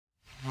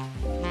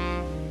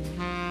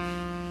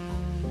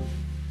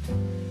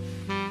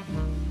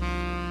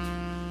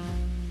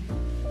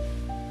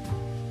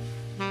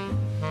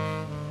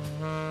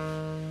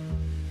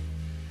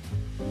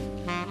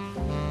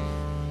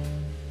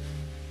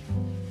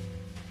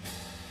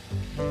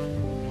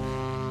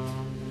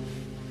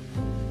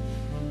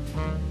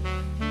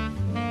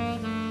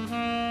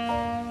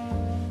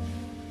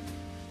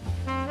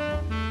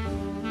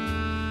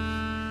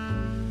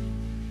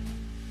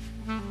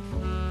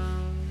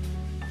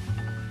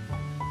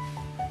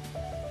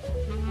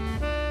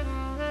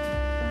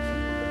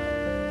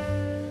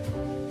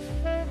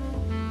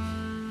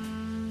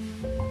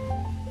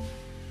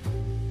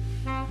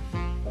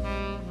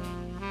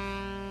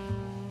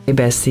Hey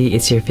bestie,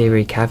 it's your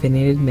favorite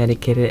caffeinated,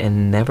 medicated,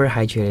 and never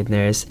hydrated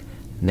nurse,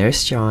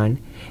 Nurse John.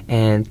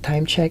 And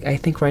time check, I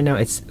think right now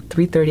it's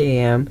 3:30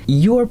 a.m.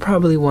 You are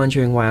probably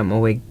wondering why I'm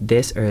awake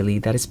this early.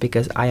 That is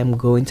because I am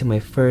going to my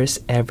first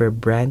ever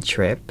brand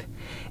trip,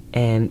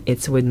 and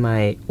it's with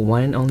my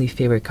one and only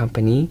favorite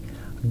company,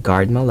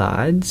 Garde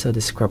Malade, so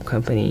the scrub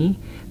company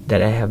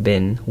that I have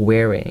been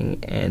wearing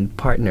and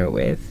partner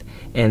with.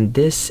 And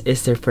this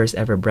is their first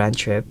ever brand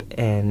trip,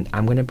 and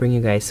I'm gonna bring you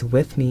guys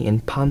with me in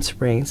Palm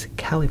Springs,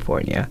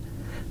 California.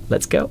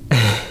 Let's go.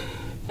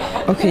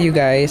 Okay, you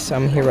guys,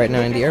 I'm here right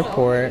now in the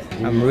airport.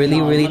 I'm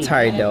really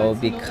tired though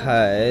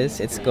because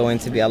it's going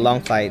to be a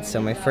long flight. So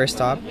my first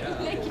stop,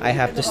 I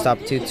have to stop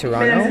to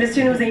Toronto. Mesdames et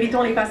messieurs, nous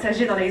invitons les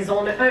passagers dans les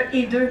zones 1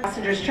 et 2.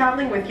 Passengers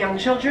traveling with young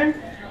children,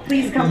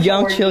 please come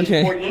young forward.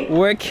 children,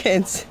 we're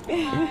kids,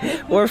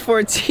 we're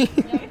 14.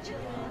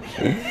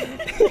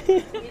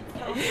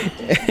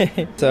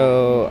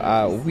 So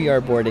we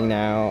are boarding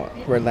now.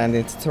 We're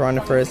landing to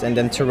Toronto first and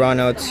then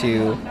Toronto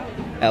to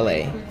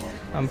LA.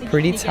 I'm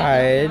pretty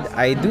tired.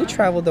 I do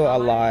travel though a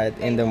lot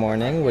in the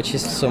morning, which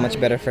is so much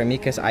better for me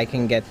because I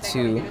can get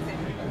to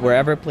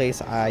wherever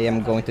place I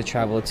am going to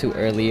travel to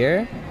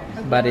earlier.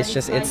 But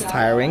it's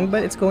tiring,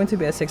 but it's going to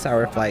be a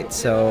 6-hour flight,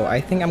 so I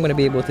think I'm gonna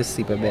be able to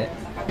sleep a bit.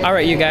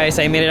 Alright you guys,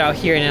 I made it out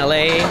here in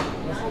LA.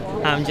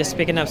 I'm just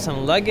picking up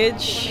some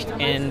luggage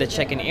in the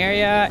check-in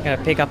area. I'm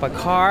gonna pick up a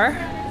car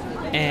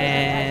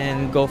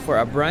and go for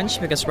a brunch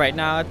because right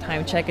now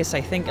time check is I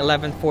think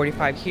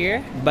 11:45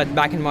 here, but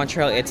back in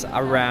Montreal it's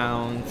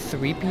around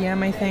 3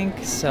 p.m. I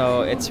think,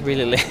 so it's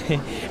really late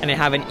and I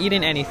haven't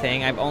eaten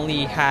anything. I've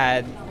only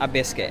had a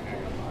biscuit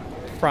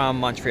from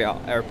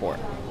Montreal airport,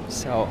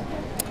 so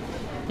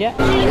yeah.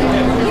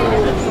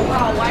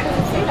 Wow, why does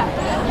it say that?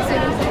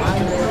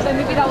 So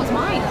maybe that was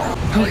mine.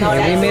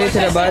 Okay, we made it to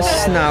the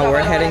bus. Now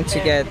we're heading to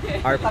get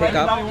our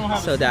pickup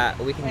so that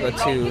we can go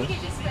to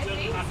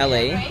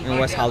LA in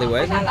West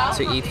Hollywood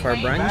to eat for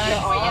brunch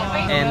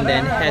and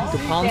then head to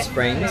Palm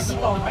Springs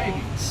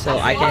so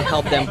I can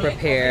help them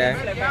prepare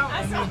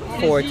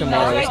for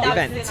tomorrow's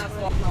event.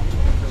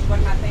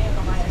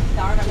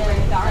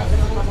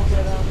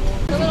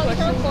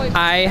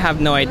 I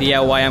have no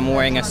idea why I'm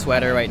wearing a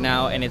sweater right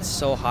now and it's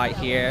so hot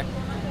here.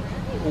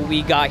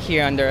 We got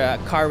here under a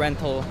car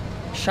rental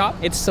shop.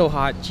 It's so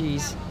hot,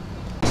 jeez.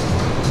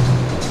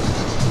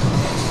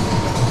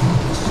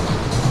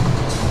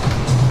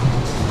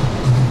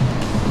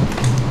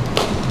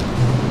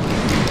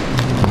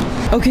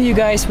 Okay, you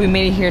guys, we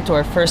made it here to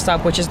our first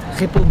stop, which is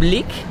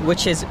Republic,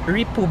 which is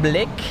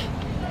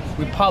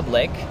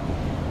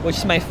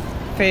my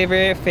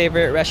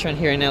favorite restaurant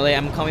here in LA.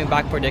 I'm coming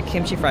back for the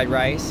kimchi fried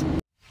rice.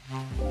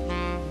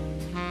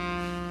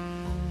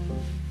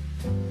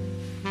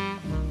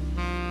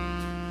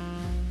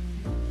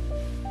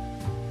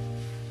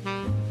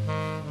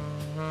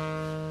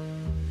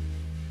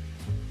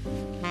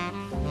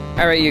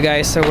 Alright you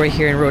guys, so we're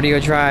here in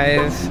Rodeo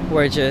Drive.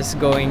 We're just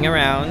going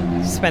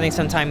around, spending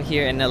some time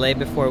here in LA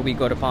before we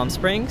go to Palm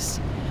Springs.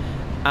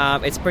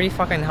 It's pretty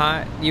fucking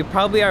hot. You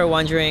probably are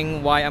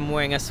wondering why I'm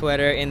wearing a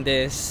sweater in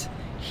this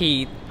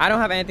heat. I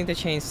don't have anything to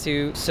change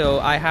to, so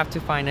I have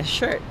to find a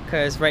shirt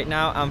because right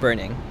now I'm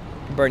burning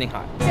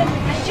hot.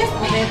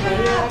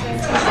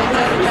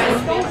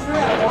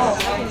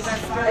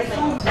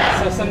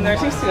 So some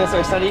nursing students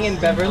are studying in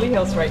Beverly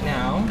Hills right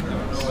now.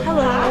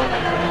 Hello.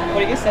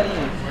 What are you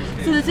studying?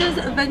 So this is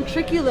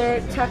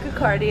ventricular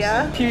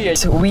tachycardia. Period.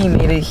 So we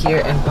made it here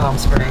in Palm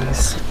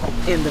Springs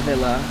in the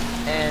villa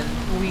and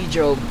we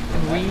drove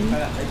 3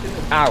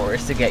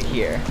 hours to get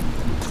here.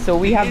 So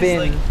we have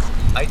been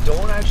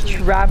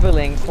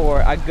traveling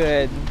for a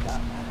good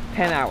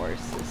 10 hours.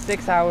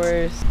 6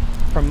 hours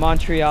from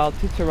Montreal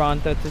to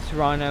Toronto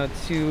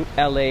to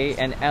LA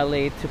and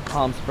LA to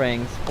Palm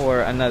Springs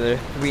for another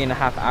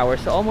 3.5 hours.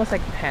 So almost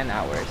like 10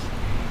 hours.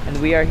 And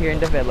we are here in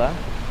the villa.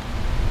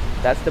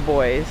 That's the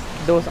boys.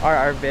 Those are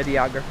our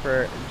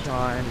videographer,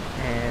 John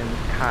and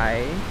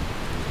Kai,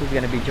 who's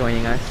gonna be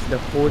joining us the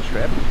whole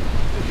trip.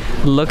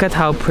 Look at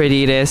how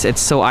pretty it is.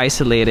 It's so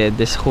isolated,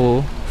 this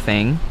whole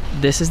thing.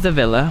 This is the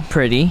villa.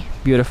 Pretty,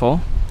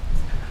 beautiful.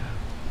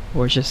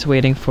 We're just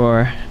waiting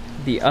for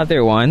the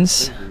other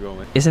ones.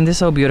 Isn't this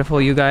so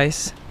beautiful, you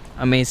guys?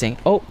 Amazing.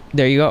 Oh,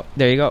 there you go.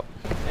 There you go.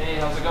 Hey,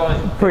 how's it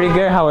going? Pretty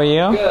good. How are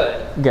you?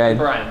 Good. Good.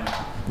 Brian.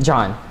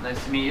 John.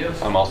 Nice to meet you.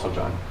 I'm also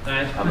John.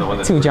 Nice. I'm the one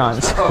that 2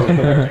 Johns.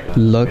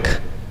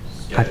 Look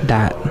at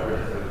that.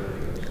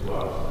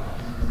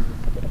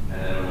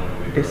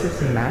 This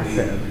is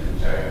massive.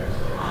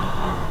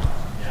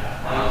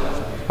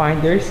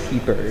 Finders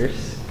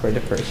keepers for the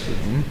first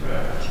room.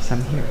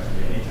 Some here.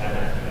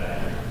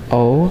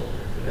 Oh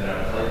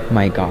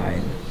my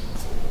god.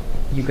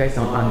 You guys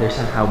don't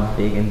understand how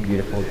big and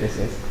beautiful this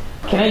is.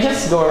 Can I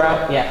just go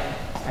around? Yeah,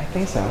 I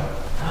think so.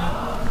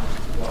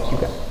 You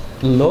guys,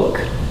 look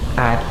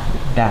at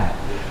that.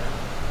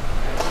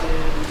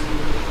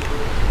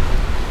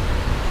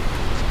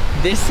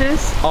 This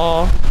is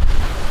all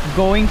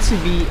going to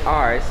be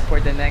ours for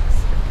the next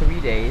 3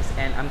 days,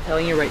 and I'm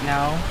telling you right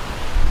now,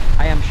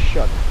 I am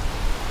shook.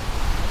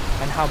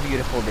 and how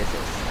beautiful this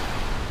is.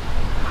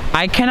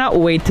 I cannot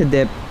wait to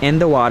dip in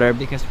the water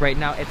because right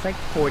now it's like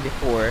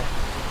 44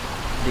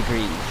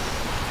 degrees.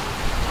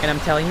 And I'm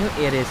telling you,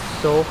 it is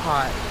so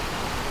hot.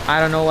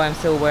 I don't know why I'm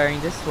still wearing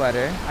this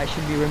sweater. I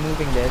should be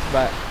removing this,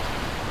 but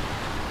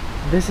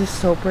this is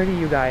so pretty,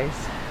 you guys.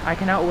 I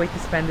cannot wait to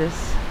spend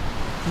this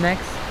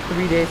next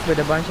 3 days with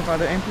a bunch of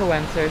other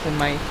influencers and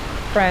my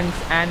friends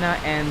Anna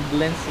and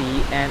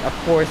Lindsay, and of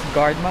course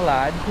Garde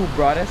Malade, who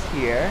brought us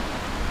here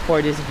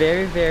for this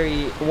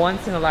very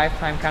once in a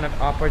lifetime kind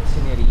of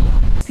opportunity.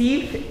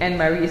 Steve and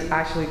Marie is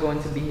actually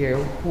going to be here,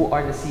 who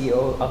are the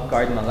CEO of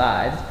Garde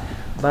Malade.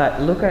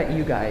 But look at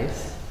you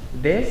guys.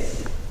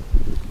 This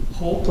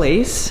whole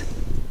place,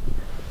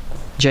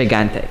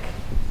 gigantic.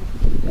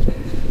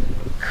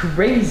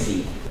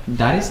 Crazy.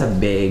 That is a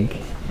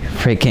big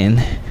freaking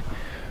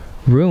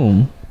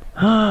room.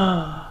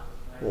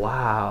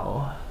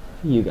 Wow.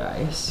 You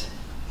guys.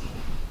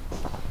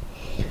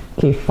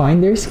 Okay,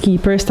 finders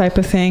keepers type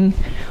of thing.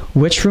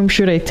 Which room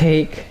should I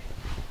take?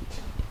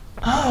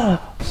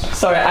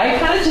 Sorry, I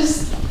kind of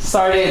just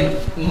started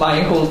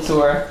my whole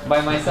tour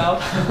by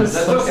myself. That's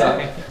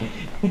okay.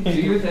 Sorry.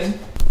 Do your thing.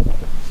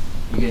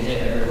 You can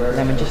hit everywhere.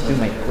 Let me just do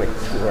my quick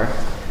tour.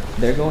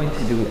 They're going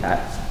to do that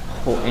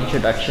whole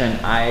introduction.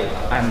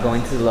 I'm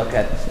going to look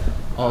at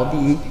all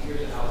the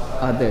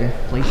other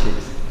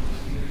places.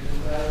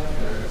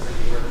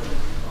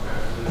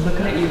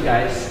 Looking at you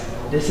guys.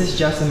 This is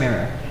just a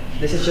mirror.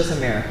 This is just a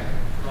mirror.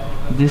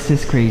 This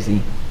is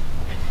crazy.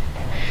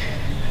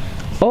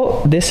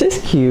 Oh, this is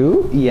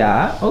cute.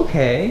 Yeah,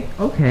 okay,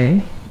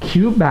 okay.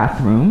 Cute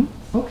bathroom.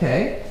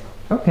 Okay,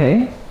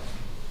 okay.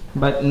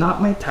 But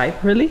not my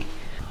type, really?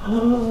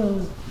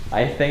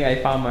 I think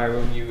I found my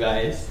room, you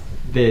guys.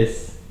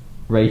 This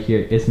right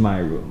here is my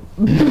room.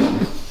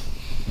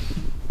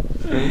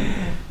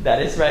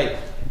 That is right.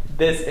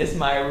 This is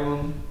my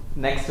room,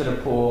 next to the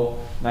pool,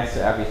 next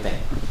to everything.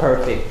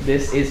 Perfect.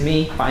 This is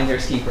me,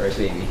 finders keepers,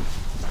 baby.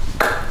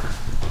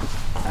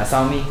 That's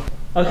on me.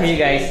 Okay, you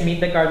guys, meet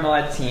the Garde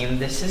Malade team.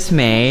 This is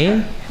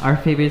May, our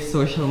favorite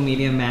social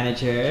media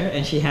manager,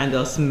 and she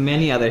handles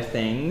many other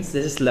things.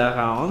 This is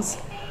Laurence,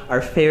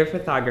 our favorite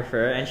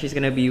photographer, and she's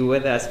gonna be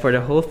with us for the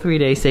whole 3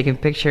 days, taking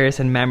pictures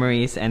and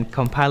memories and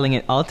compiling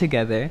it all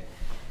together.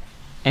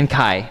 And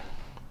Kai,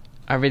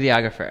 our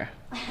videographer,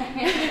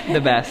 the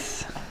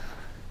best.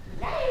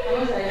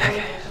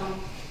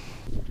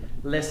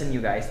 Listen,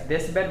 you guys,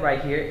 this bed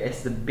right here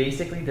is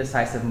basically the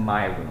size of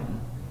my room.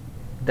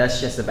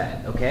 That's just a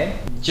bed, okay?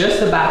 Just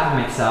the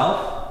bathroom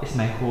itself is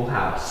my whole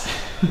house.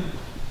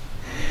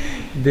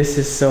 This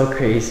is so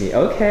crazy.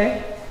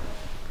 Okay.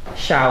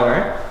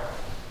 Shower.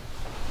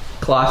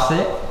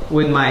 Closet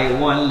with my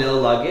one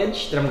little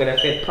luggage that I'm gonna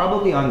fit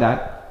probably on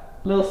that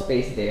little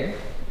space there.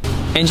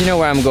 And you know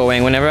where I'm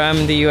going? Whenever I'm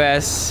in the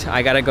US,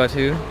 I gotta go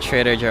to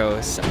Trader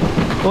Joe's.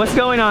 What's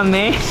going on,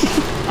 May?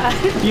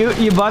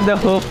 You bought the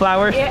whole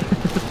flour? Yeah,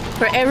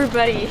 for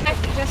everybody.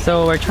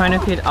 So we're trying to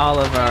fit all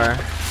of our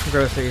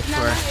groceries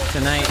for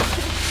tonight.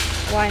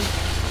 Wine.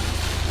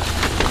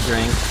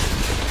 Drinks.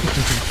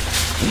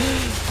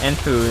 And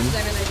food.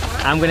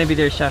 I'm gonna be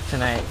their chef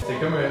tonight.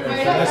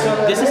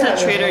 This is a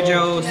Trader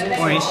Joe's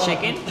orange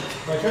chicken.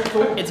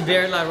 It's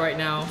very loud right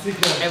now.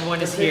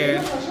 Everyone is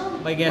here.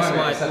 But guess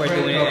what? We're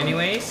doing it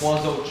anyways.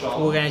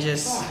 We're gonna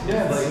just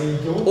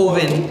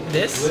oven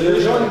this.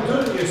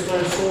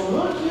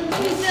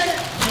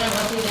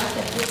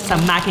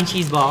 Some mac and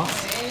cheese balls.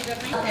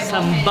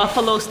 Some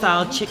buffalo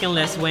style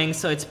chickenless wings.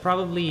 So it's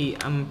probably,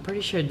 I'm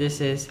pretty sure this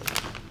is,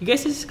 you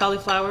guys, this is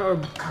cauliflower or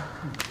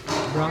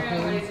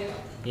broccoli?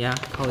 Yeah,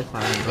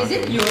 cauliflower and broccoli.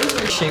 Is it yours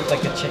or shaped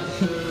like a chicken?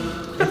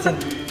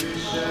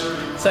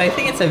 So I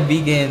think it's a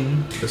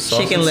vegan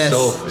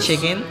chickenless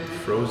chicken.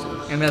 Frozen.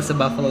 And that's the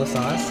buffalo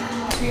sauce.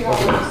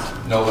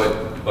 No,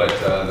 but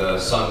the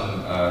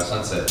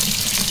sunset.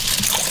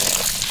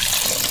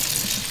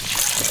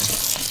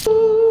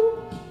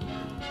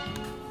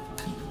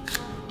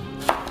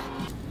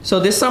 So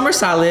this summer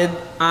salad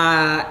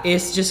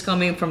is just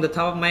coming from the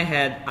top of my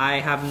head. I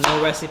have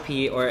no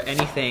recipe or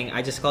anything.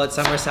 I just call it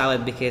summer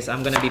salad because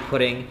I'm gonna be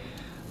putting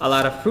a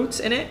lot of fruits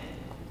in it.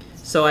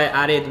 So I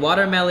added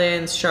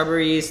watermelon,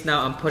 strawberries.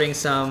 Now I'm putting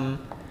some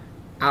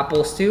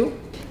apples too.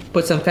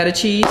 Put some feta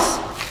cheese,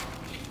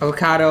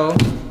 avocado.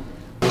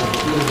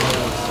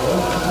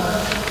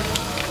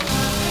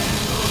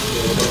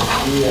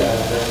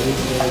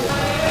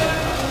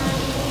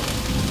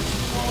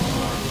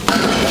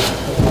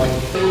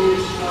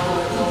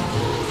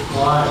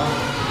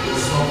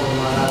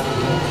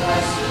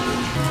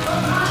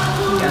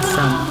 Got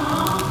some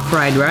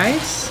fried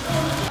rice.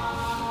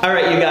 All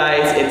right, you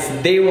guys, it's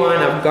day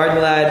one of Garde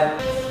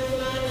Malade.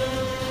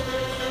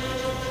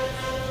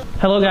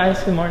 Hello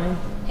guys, good morning.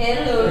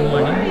 Hello. Good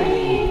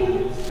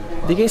morning.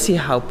 Do you guys see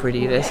how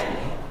pretty it is?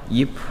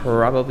 You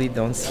probably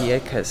don't see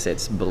it because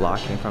it's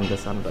blocking from the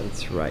sun, but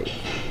it's right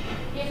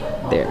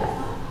there.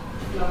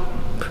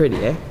 Pretty,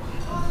 eh?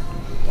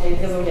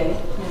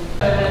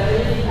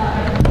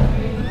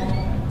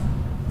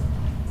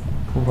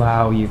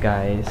 Wow, you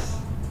guys.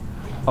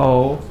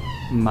 Oh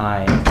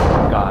my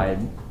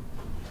god.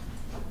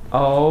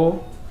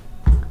 Oh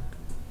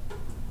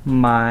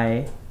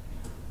my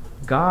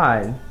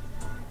god.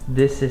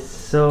 This is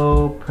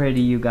so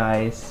pretty, you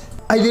guys.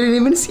 I didn't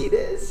even see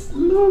this.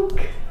 Look.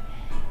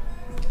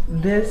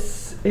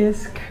 This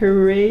is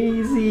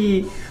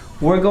crazy.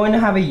 We're going to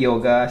have a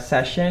yoga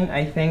session,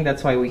 I think.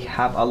 That's why we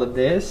have all of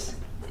this.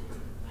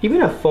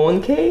 Even a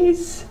phone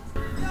case.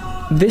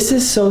 This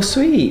is so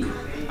sweet.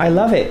 I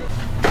love it.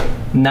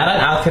 Not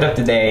an outfit of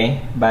the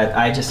day, but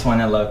I just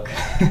want to look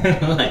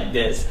like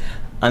this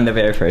on the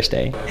very first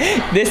day.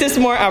 This is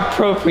more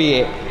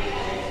appropriate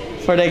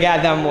for the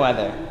goddamn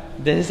weather.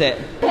 This is it.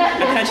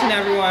 Attention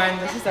everyone,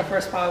 this is the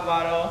first power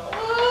bottle.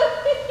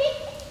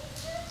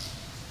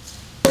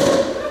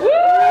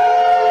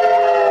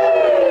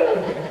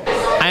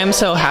 I am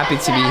so happy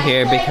to be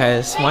here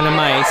because one of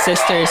my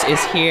sisters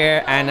is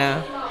here,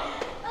 Anna.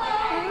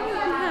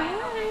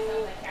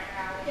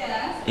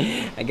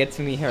 I get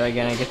to meet her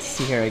again, I get to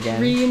see her again.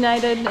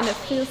 Reunited and it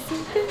feels so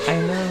good. I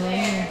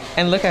know.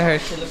 And look at her,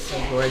 she looks so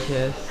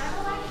gorgeous.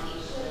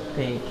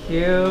 Thank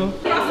you.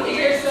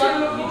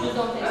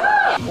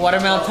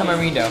 Watermelon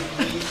tamarindo.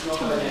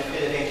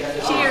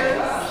 Cheers.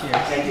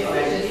 Cheers.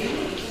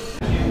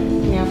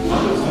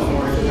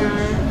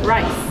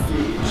 Rice.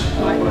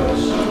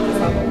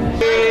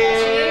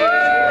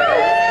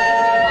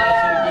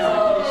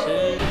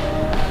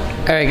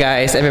 Alright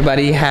guys,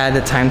 everybody had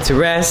the time to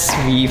rest.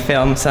 We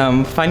filmed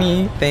some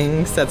funny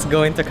things that's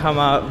going to come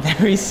out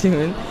very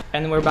soon.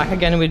 And we're back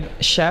again with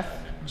Chef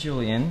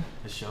Julian,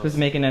 who's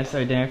making us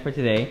our dinner for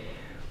today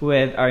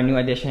with our new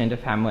addition in the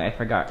family. I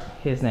forgot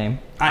his name.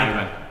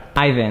 Ivan.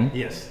 Ivan.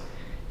 Yes.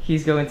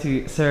 He's going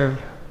to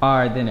serve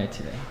our dinner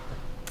today.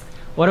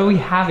 What are we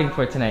having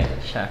for tonight,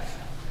 Chef?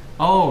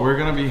 Oh, we're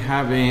gonna be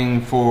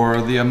having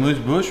for the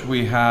amuse-bouche.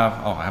 We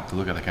have. Oh, I have to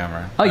look at the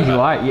camera. Oh, you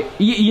are.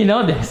 You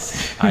know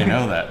this. I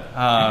know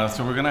that.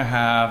 So we're gonna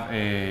have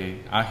a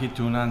ají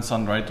tuna and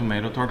sun-dried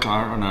tomato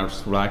tartare on our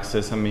black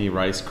sesame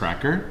rice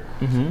cracker,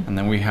 and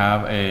then we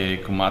have a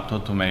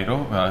kumato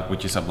tomato,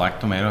 which is a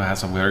black tomato. It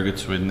has a very good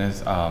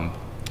sweetness.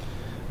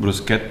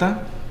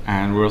 Bruschetta,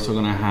 and we're also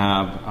gonna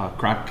have a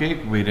crab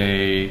cake with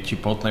a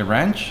chipotle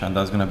ranch, and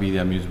that's gonna be the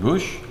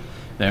amuse-bouche.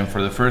 Then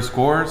for the first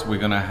course, we're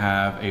gonna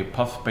have a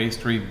puff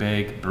pastry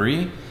baked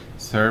brie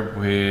served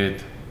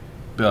with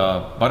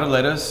butter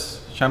lettuce,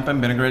 champagne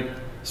vinaigrette,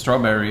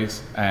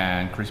 strawberries,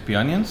 and crispy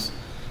onions.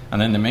 And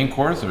then the main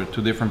course, there are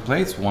two different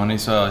plates. One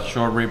is a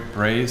short rib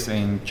braised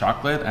in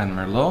chocolate and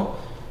merlot,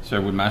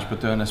 served with mashed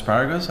potato and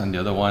asparagus. And the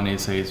other one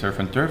is a surf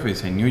and turf,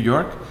 it's a New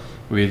York,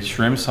 with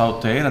shrimp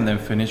sauteed and then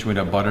finished with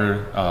a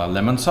butter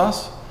lemon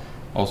sauce.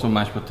 Also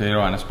mashed potato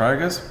and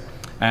asparagus.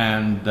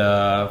 And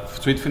the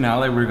sweet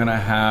finale, we're gonna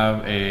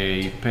have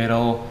a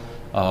petal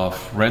of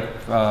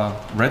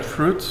red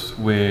fruits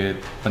with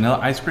vanilla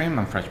ice cream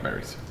and fresh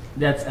berries.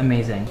 That's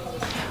amazing.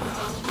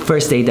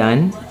 First day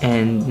done,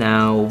 and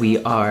now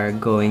we are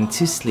going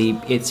to sleep.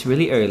 It's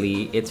really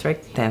early. It's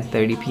like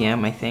 10:30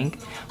 p.m. I think.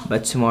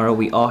 But tomorrow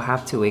we all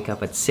have to wake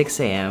up at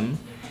 6 a.m.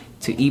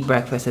 to eat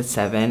breakfast at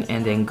 7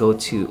 and then go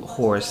to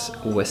horse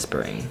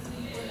whispering.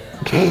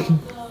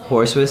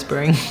 Horse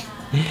whispering?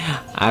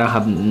 I don't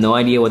have no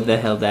idea what the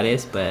hell that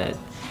is, but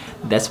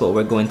that's what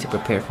we're going to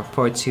prepare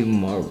for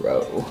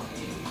tomorrow.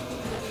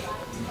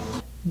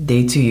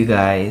 Day 2, you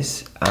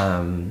guys.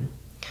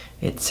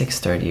 It's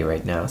 6:30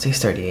 right now.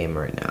 6:30 a.m.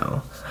 right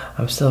now.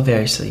 I'm still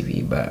very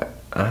sleepy, but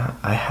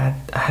I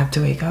have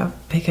to wake up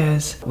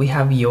because we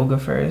have yoga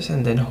first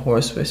and then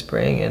horse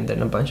whispering and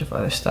then a bunch of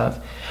other stuff.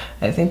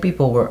 I think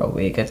people were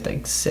awake at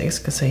like 6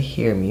 because I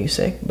hear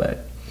music,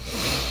 but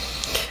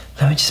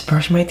let me just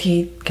brush my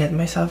teeth, get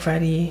myself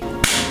ready.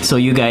 So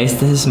you guys,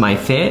 this is my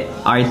fit.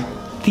 Our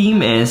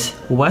theme is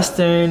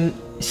Western/ish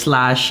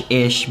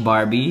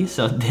Barbie.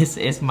 So this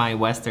is my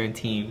Western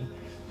theme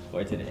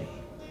for today.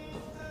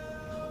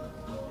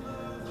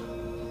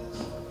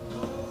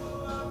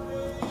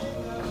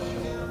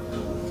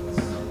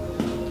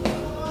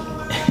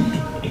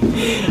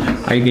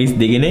 Are you guys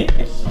digging it?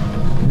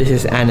 This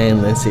is Anna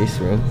and Lindsay's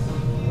room.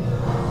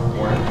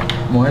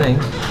 Morning.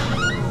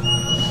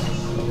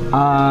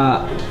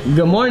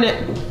 Good morning.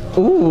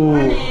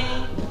 Ooh.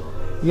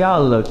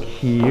 Y'all look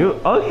cute.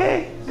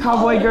 Okay.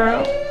 Cowboy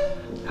girl.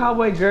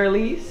 Cowboy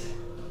girlies.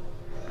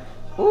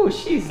 Ooh,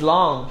 she's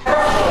long.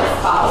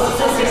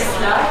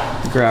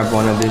 Grab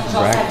one of these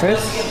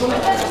breakfasts.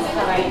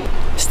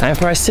 It's time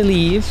for us to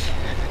leave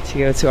to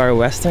go to our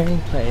Western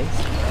place.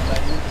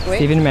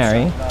 Steve and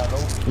Mary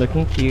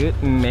looking cute.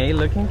 May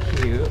looking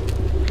cute.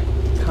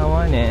 Come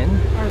on in.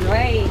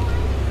 Alright.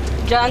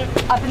 John,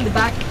 up in the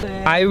back.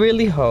 I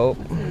really hope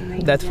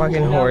that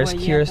fucking horse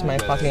cures my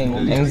fucking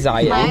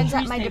anxiety. Mine's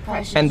at my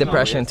depression. And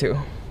depression too.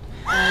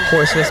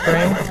 Horse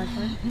whispering.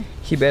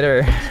 He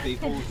better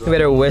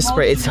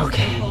whisper it's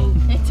okay.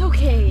 It's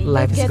okay.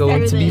 Life is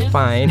going to be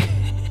fine.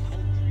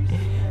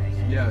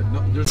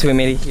 So we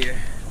made it here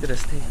to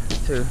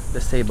the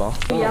stable.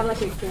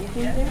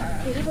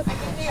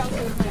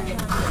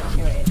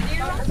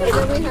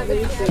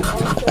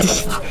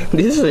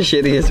 This is the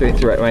shittiest way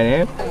to write my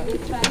name.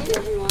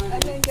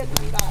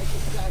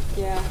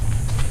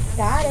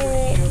 Got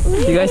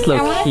it. You guys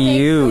look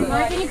cute.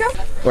 Can you go?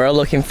 We're all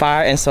looking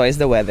fire, and so is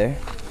the weather.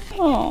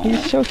 Oh.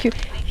 He's so cute.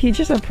 He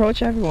just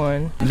approached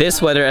everyone.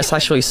 This weather is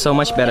actually so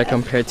much better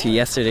compared to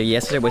yesterday.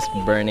 Yesterday was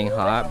burning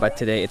hot, but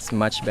today it's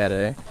much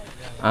better.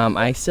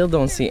 I still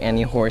don't see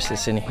any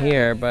horses in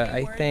here, but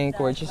I think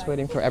we're just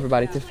waiting for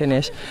everybody to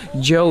finish.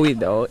 Joey,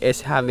 though,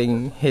 is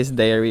having his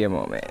diarrhea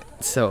moment,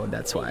 so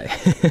that's why.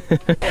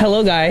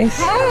 Hello, guys.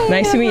 Hi.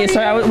 Nice to meet you.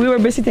 Sorry, we were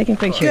busy taking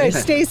pictures. Good,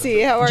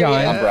 Stacy, how are John.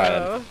 you? I'm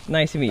Brian.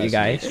 Nice to meet you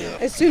guys.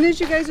 As soon as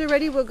you guys are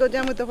ready, we'll go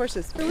down with the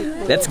horses.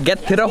 Let's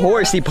get to the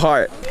horsey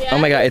part. Oh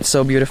my god, it's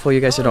so beautiful. You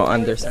guys don't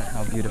understand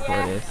how beautiful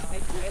it is.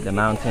 The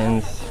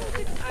mountains.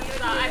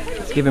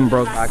 It's giving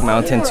Brokeback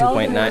Mountain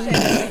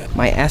 2.9.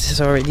 My ass is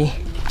already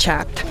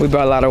chapped. We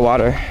brought a lot of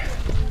water.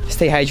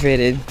 Stay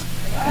hydrated.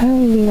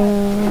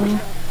 Hello.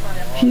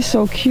 He's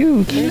so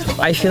cute.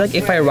 I feel like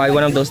if I ride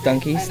one of those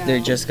donkeys,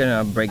 they're just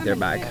gonna break their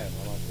back.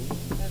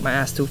 My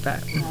ass too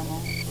fat.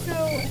 So,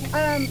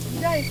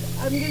 guys,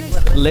 I'm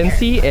gonna...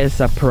 Lindsay is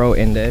a pro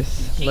in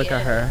this. Look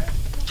at her.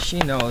 She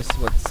knows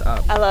what's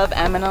up. I love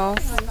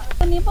aminals.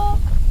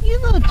 You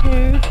little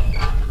turd.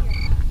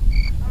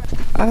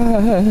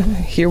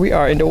 Here we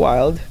are in the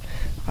wild.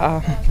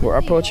 We're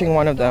approaching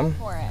one of them.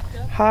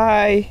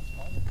 Hi.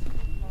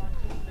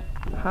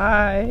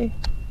 Hi.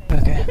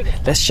 Okay,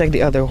 let's check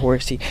the other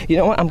horsey. You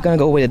know what? I'm gonna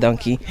go with a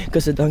donkey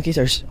because the donkeys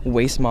are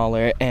way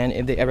smaller, and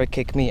if they ever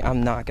kick me,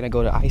 I'm not gonna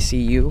go to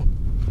ICU. You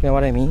know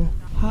what I mean?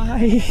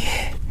 Hi.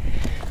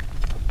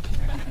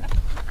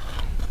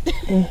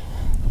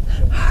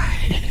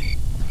 Hi.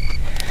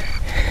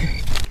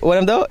 One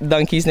of the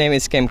donkeys' name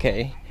is Kim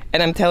K,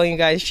 and I'm telling you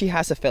guys, she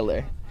has a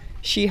filler.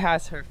 She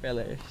has her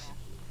fillers.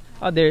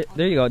 Oh, there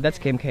you go. That's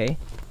Kim K.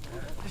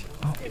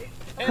 Oh.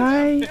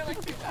 Hi.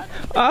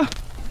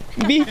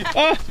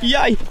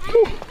 Yay.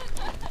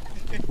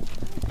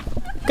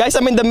 Guys,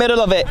 I'm in the middle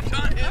of it.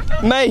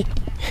 May.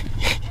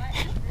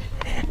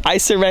 I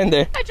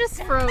surrender. I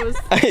just froze.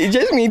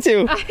 Just me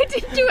too. I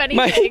didn't do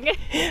anything.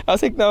 I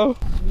was like, no.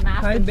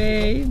 Hi,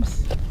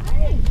 babes.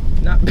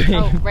 Not babes.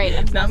 Oh,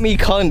 right. Not me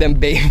calling them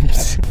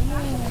babes.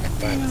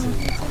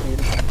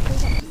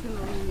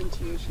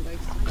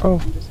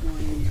 Oh.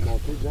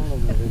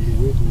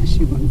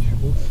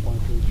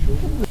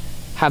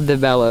 Have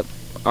developed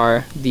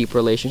our deep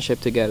relationship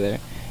together,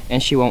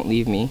 and she won't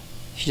leave me.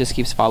 She just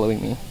keeps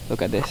following me.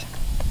 Look at this.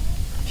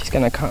 She's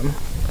gonna come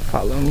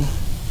follow me.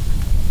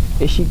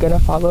 Is she gonna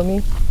follow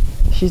me?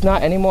 She's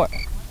not anymore.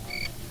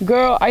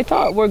 Girl, I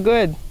thought we're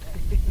good.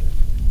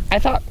 I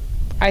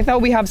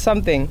thought we have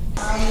something.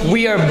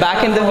 We are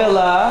back in the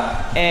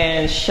villa,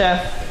 and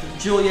Chef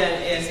Julian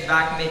is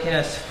back making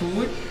us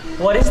food.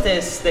 What is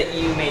this that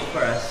you made for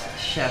us,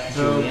 Chef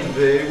Julian?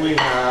 Today we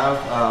have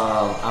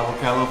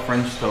avocado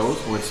French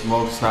toast with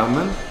smoked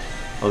salmon,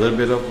 a little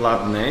bit of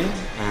labneh,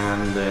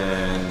 and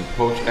then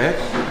poached egg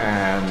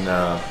and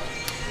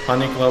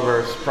honey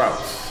clover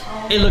sprouts.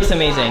 It looks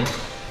amazing.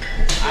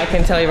 I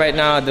can tell you right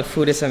now, the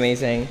food is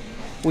amazing.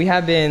 We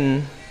have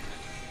been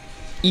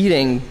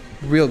eating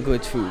real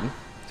good food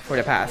for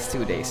the past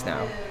 2 days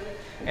now.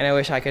 And I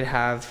wish I could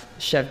have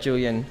Chef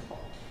Julian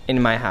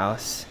in my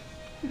house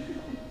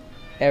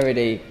every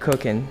day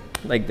cooking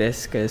like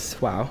this, because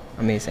wow,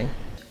 amazing.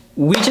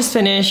 We just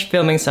finished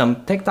filming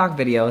some TikTok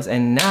videos,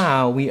 and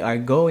now we are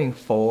going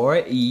for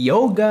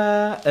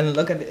yoga. And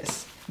look at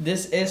this.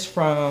 This is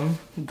from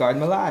Garde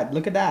Malade.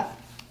 Look at that.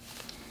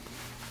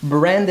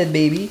 Branded,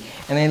 baby.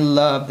 And I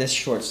love this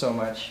short so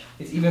much.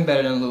 It's even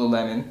better than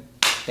Lululemon.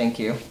 Thank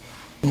you.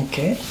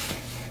 Okay.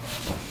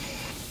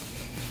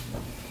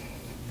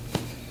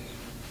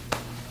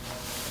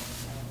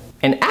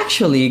 And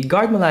actually,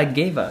 Garde Malade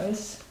gave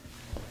us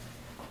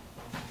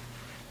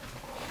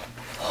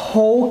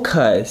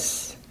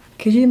Hokas.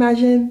 Could you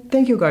imagine?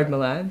 Thank you, Garde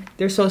Malade.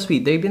 They're so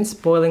sweet. They've been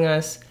spoiling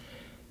us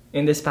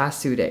in this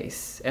past 2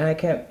 days, and I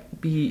can't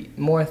be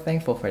more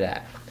thankful for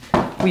that.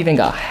 We even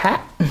got a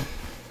hat.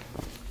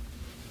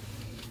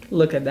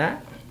 Look at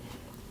that.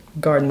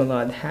 Garde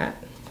Malade hat.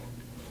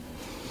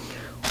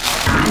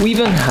 We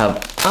even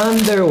have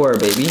underwear,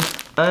 baby.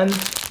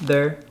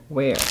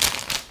 Underwear.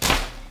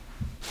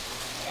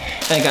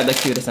 I got the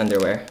cutest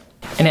underwear.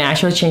 And I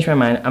actually changed my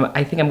mind.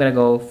 I think I'm gonna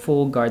go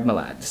full Garde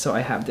Malade. So I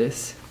have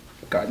this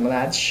Garde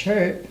Malade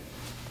shirt.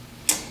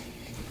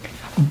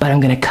 But I'm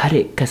gonna cut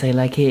it because I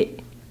like it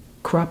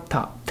crop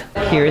topped.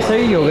 Here's our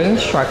yoga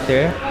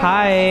instructor.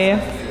 Hi.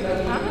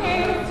 Hi.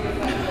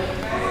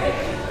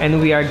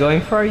 And we are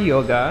going for our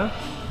yoga.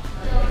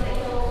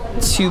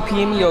 2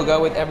 p.m. yoga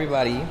with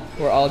everybody.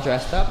 We're all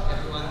dressed up.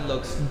 Everyone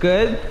looks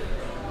good.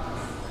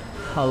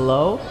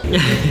 Hello? We're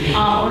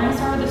gonna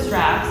start with the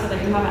strap so that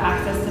you have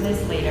access to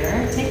this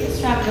later. Take the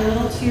strap a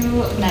little to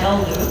metal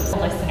loops.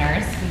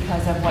 Listeners,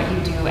 because of what you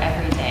do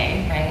every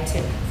day, right?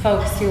 To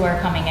folks who are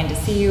coming in to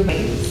see you.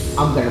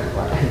 I'm gonna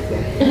fart.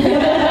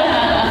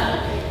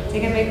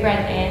 Take a big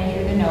breath in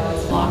through the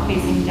nose, block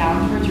facing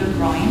down towards your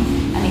groin,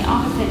 and the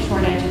opposite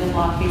short edge of the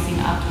block facing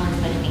up towards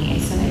the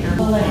knee, so that your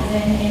pull it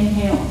in,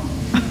 inhale.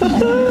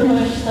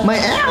 My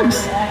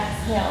abs!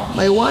 Exhale.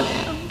 My one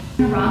ab.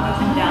 Rock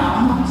up and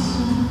down.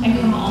 and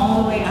come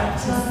all the way up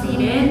to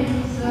seated.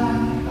 So,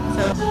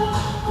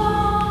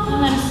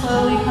 and then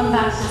slowly come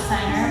back to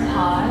center,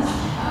 pause.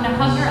 Now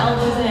hug your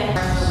elbows in and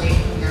arms away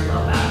from your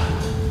low back.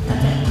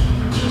 That's it.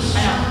 I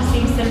know,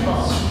 seems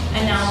simple.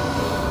 And now,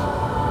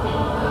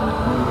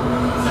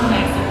 so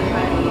nice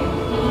everybody.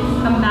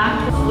 Come back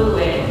to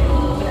fluid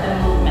with the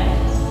movement.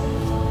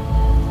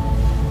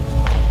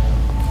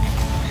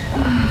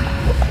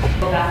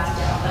 Go back to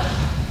down dog.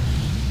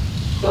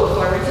 Go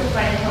forward to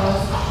plank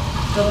pose.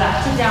 Go back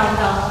to down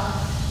dog.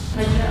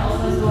 Let your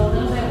elbows go a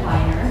little bit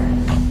wider.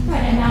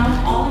 Good, and now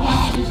all you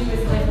have to do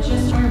is lift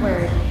just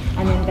forward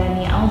and then bend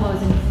the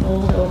elbows and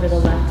fold over the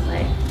left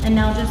leg. And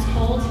now just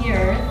hold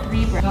here,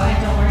 3 breaths. Go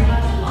ahead, don't worry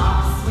about the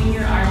blocks. Swing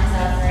your arms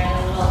up or in a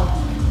little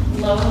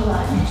low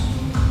lunge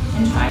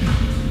and try.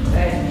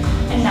 Good.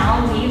 And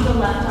now leave the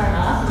left arm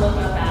up, look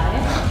up at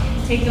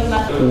it. Take the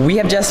left. We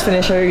have just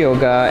finished our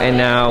yoga and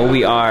now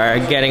we are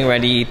getting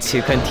ready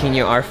to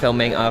continue our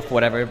filming of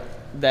whatever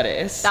that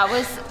is. That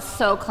was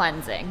so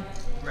cleansing.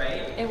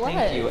 Right? It was.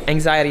 Thank you.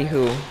 Anxiety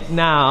who?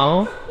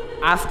 Now,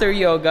 after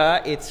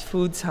yoga, it's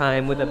food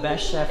time with the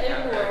best chef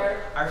ever.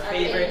 Our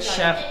favorite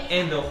chef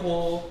in the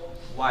whole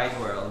wide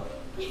world.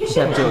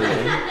 Chef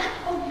Julian.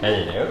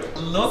 Hello.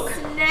 Look.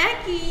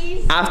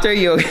 Snackies. After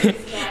yoga,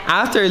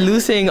 after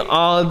losing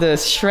all the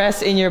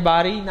stress in your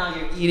body, now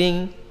you're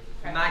eating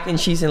mac and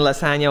cheese and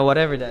lasagna,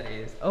 whatever that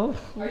is. Oh.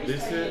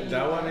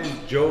 That one is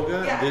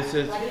yoga. This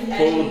is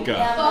vodka.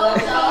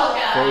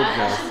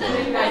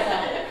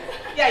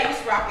 Yeah, you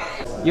rock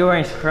it. You're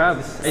wearing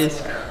scrubs. Are you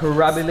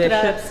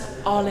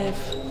scrubby-licious? Olive.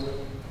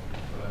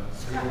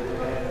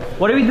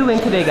 What are we doing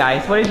today,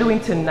 guys? What are we doing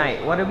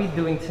tonight? What are we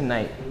doing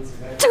tonight?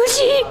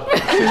 Sushi.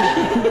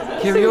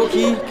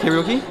 Karaoke.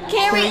 Karaoke.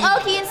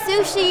 Karaoke and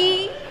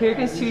sushi. Karaoke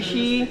and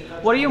sushi.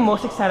 What are you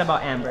most excited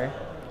about, Amber?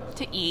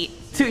 To eat.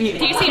 To eat.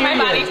 Do you see my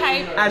body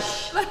type?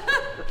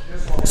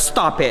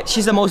 Stop it.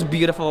 She's the most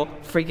beautiful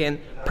freaking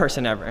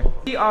person ever.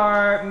 We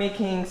are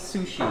making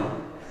sushi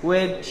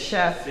with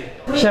Chef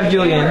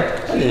Julian.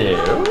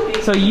 Hello.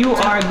 So you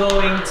are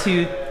going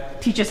to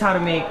teach us how to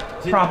make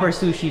proper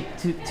sushi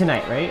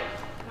tonight, right?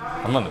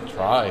 I'm gonna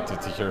try to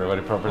teach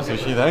everybody proper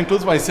sushi. That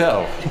includes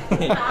myself.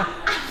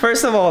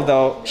 First of all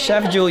though,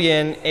 Chef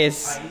Julian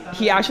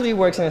he actually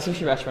works in a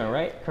sushi restaurant,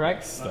 right?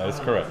 Correct? That is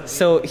correct.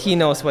 So he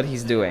knows what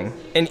he's doing,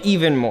 and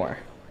even more.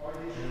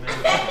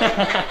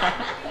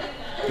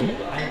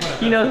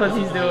 He knows what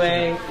he's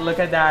doing. Look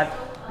at that.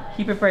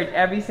 He prepared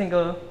every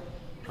single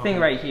thing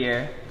right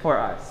here for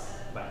us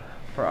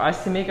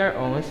to make our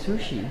own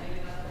sushi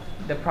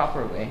the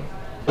proper way.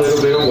 A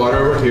little bit of water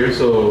over here,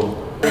 so.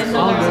 There's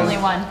only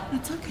one.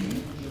 It's okay.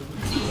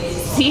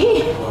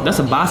 See? That's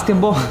a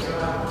basketball.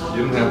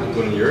 You don't have to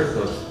put in yours,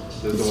 but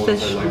there's the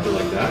ones I like it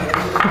like that.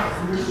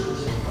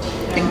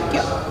 Thank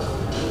you.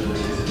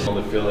 All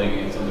the filling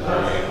is in the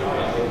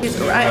very. It's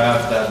You right.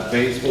 have that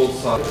baseball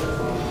sauce.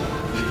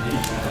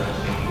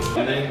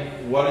 And then,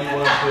 what do you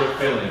want to put a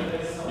filling?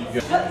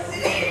 You go.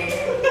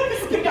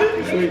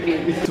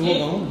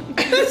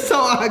 It's so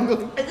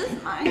ugly. Is this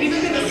mine? Are you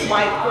going to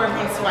swipe for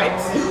me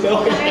swipes? No.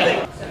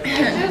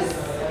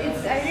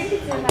 I think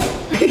it's in my...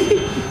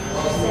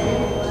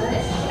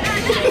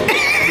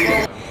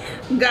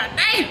 God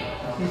damn.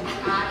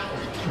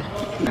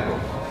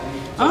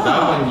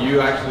 That one you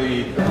actually.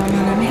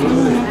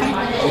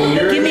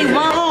 Give me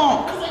one.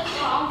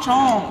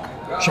 Chonk.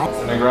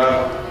 Gonna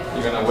grab.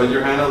 You're gonna wet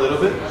your hand a little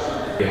bit.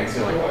 Cheers.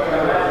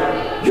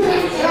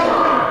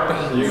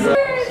 You grab.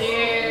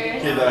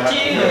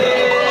 Cheers.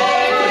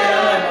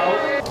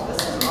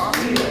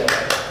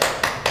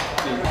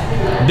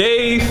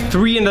 Day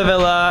 3 in the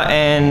villa,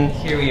 and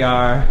here we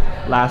are,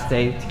 last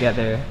day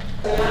together.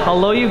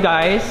 Hello, you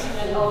guys.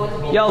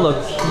 Y'all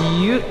look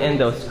cute in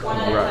those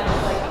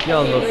scrubs.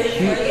 Y'all look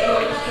cute.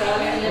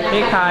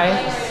 Hey, Kai.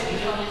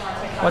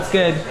 What's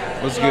good?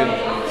 What's good?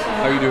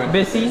 How are you doing?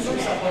 Busy?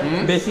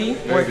 Busy?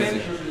 Very Working?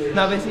 busy.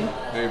 Not busy?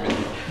 Very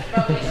busy.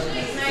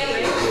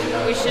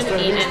 We shouldn't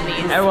eat in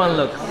these. Everyone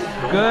looks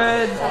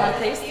good.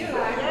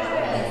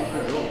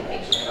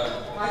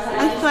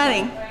 I'm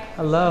sweating.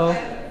 Hello.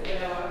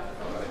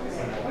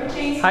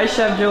 Hi,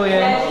 Chef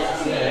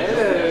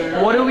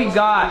Julian. What do we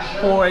got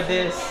for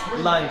this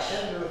lunch?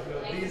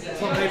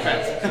 Some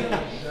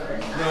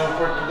Now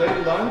for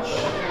today's lunch,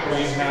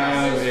 we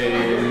have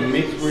a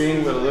mixed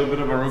green with a little bit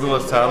of arugula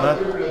salad,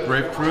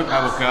 grapefruit,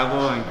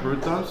 avocado, and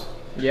croutons.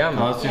 Yeah,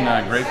 Tossed in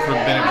a grapefruit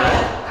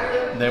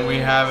vinaigrette. Then we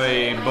have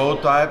a bow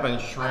type and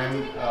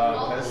shrimp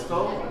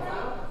pesto,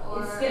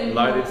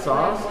 lighted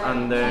sauce,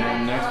 and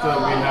then next to it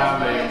we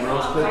have a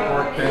roasted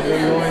pork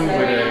tenderloin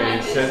with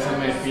a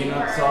sesame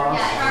peanut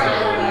sauce,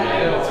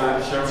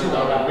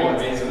 green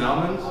beans and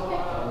almonds,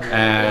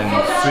 and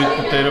sweet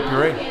potato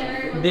puree.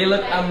 They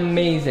look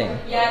amazing.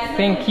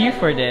 Thank you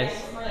for this.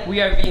 We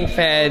are being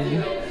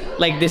fed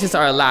like this is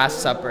our last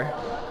supper.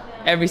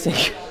 Every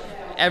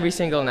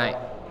single night.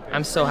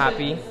 I'm so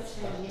happy.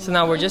 So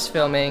now we're just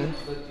filming,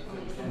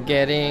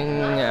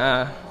 getting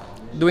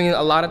doing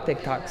a lot of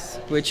TikToks,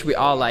 which we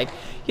all like.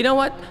 You know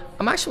what?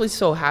 I'm actually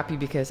so happy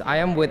because I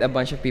am with a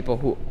bunch of people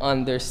who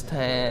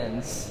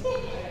understands.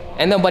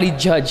 And nobody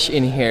judge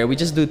in here. We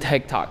just do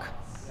TikTok.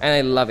 And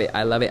I love it.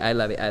 I love it. I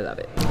love it. I love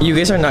it. You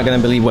guys are not gonna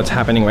believe what's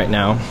happening right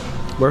now.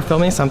 We're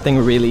filming something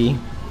really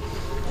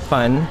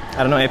fun. I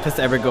don't know if it's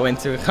ever going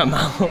to come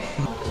out.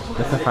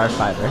 That's a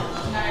firefighter.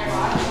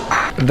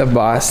 The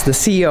boss, the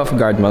CEO of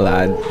Garde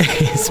Malade,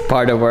 is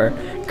part of our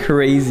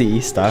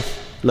crazy stuff.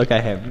 Look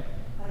at him.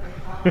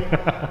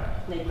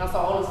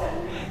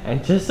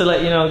 And just to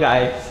let you know,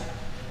 guys,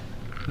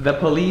 the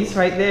police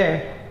right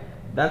there,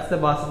 that's the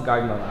boss of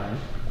Garde Malade.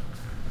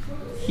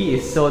 He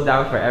is so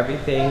down for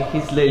everything.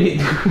 He's literally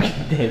doing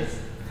this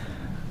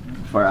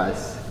for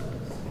us.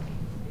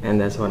 And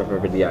that's one of our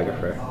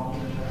videographer.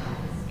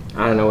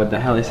 I don't know what the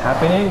hell is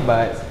happening,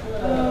 but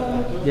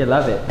you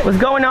love it. What's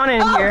going on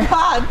in here? Oh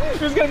God,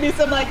 there's gonna be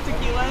some like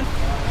tequila.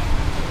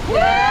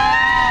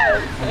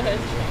 Yes!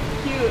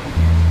 Cute.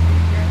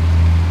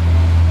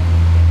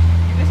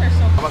 You guys are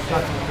so.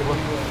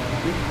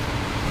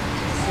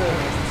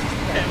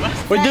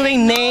 We're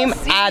doing name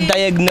a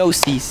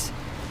diagnosis.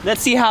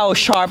 Let's see how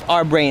sharp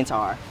our brains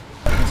are.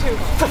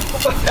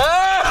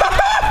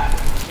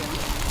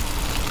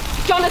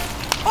 Jonas!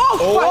 Oh!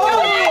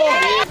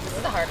 This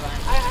is a hard one.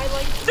 I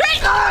like... 3!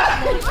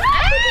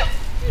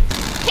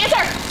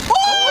 Cancer! Oh!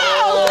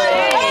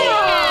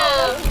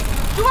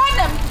 You want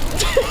them?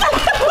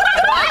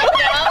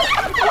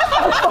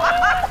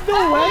 No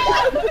way!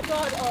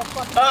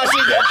 Oh, she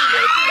did.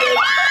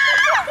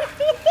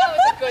 That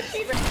was a good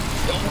fever.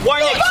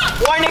 Warning!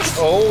 Warning!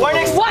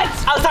 Warning! What?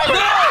 Alzheimer's!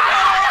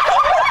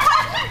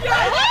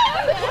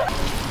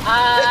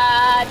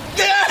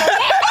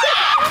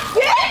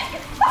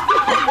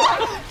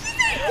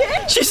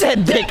 She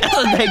said dick. I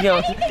was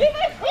diagnosed.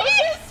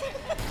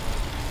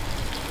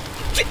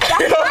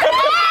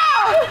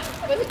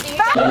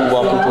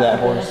 Welcome to that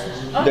horse.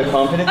 The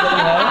confidence that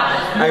you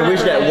have, I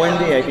wish that one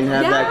day I can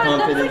have that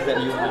confidence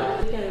that you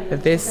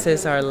have. This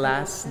is our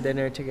last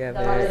dinner together,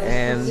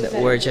 and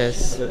we're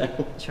just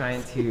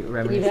trying to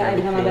reminisce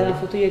everything.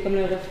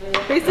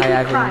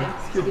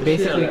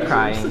 Basically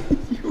crying.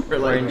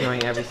 We're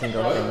enjoying every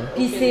single thing.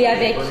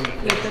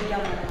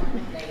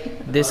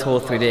 This whole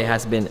 3-day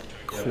has been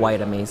quite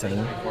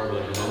amazing.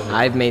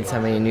 I've made so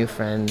many new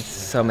friends,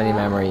 so many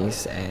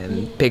memories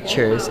and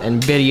pictures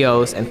and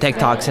videos and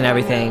TikToks and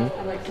everything.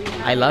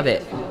 I love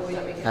it.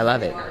 I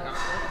love it.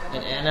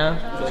 And Anna,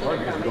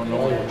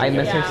 I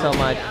miss her so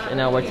much, and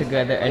now we're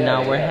together, and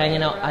now we're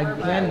hanging out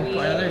again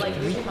for another 3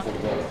 days.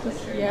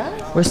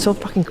 Yeah? We're so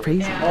fucking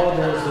crazy.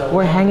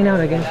 We're hanging out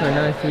again for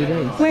another 3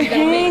 days. We're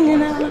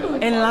hanging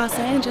out in Los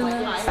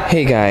Angeles.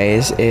 Hey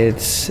guys,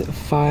 it's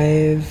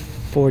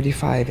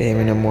 5:45 a.m.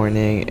 in the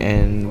morning,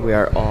 and we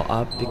are all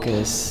up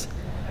because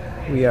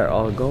we are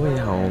all going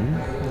home.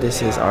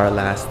 This is our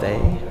last day.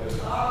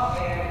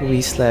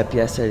 We slept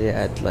yesterday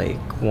at like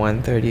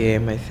 1:30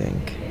 a.m. I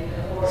think.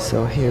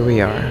 So here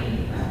we are,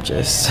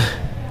 just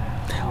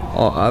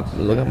all up.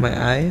 Look at my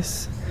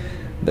eyes.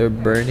 They're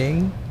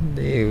burning.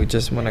 They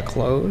just want to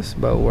close,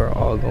 but we're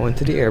all going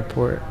to the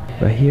airport.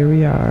 But here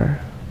we are,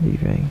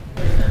 leaving.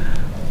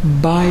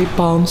 Bye,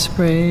 Palm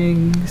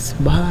Springs.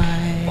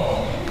 Bye.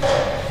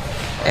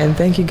 And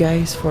thank you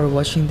guys for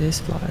watching this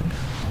vlog.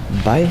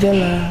 Bye,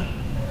 Villa.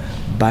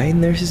 Bye,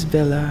 Nurses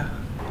Villa.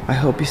 I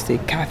hope you stay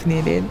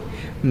caffeinated,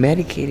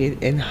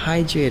 medicated, and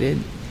hydrated.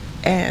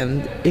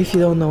 And if you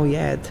don't know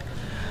yet,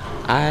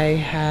 I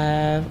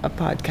have a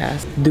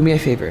podcast. Do me a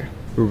favor,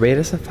 rate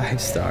us a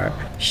 5-star,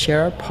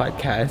 share our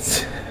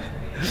podcast.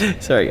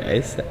 Sorry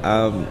guys,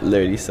 I'm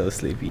literally so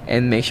sleepy.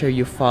 And make sure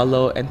you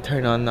follow and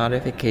turn on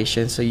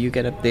notifications so you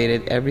get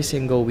updated every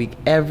single week,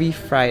 every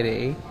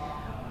Friday,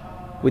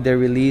 with the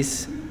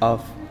release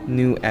of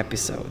new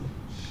episode.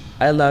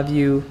 I love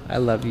you. I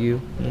love you.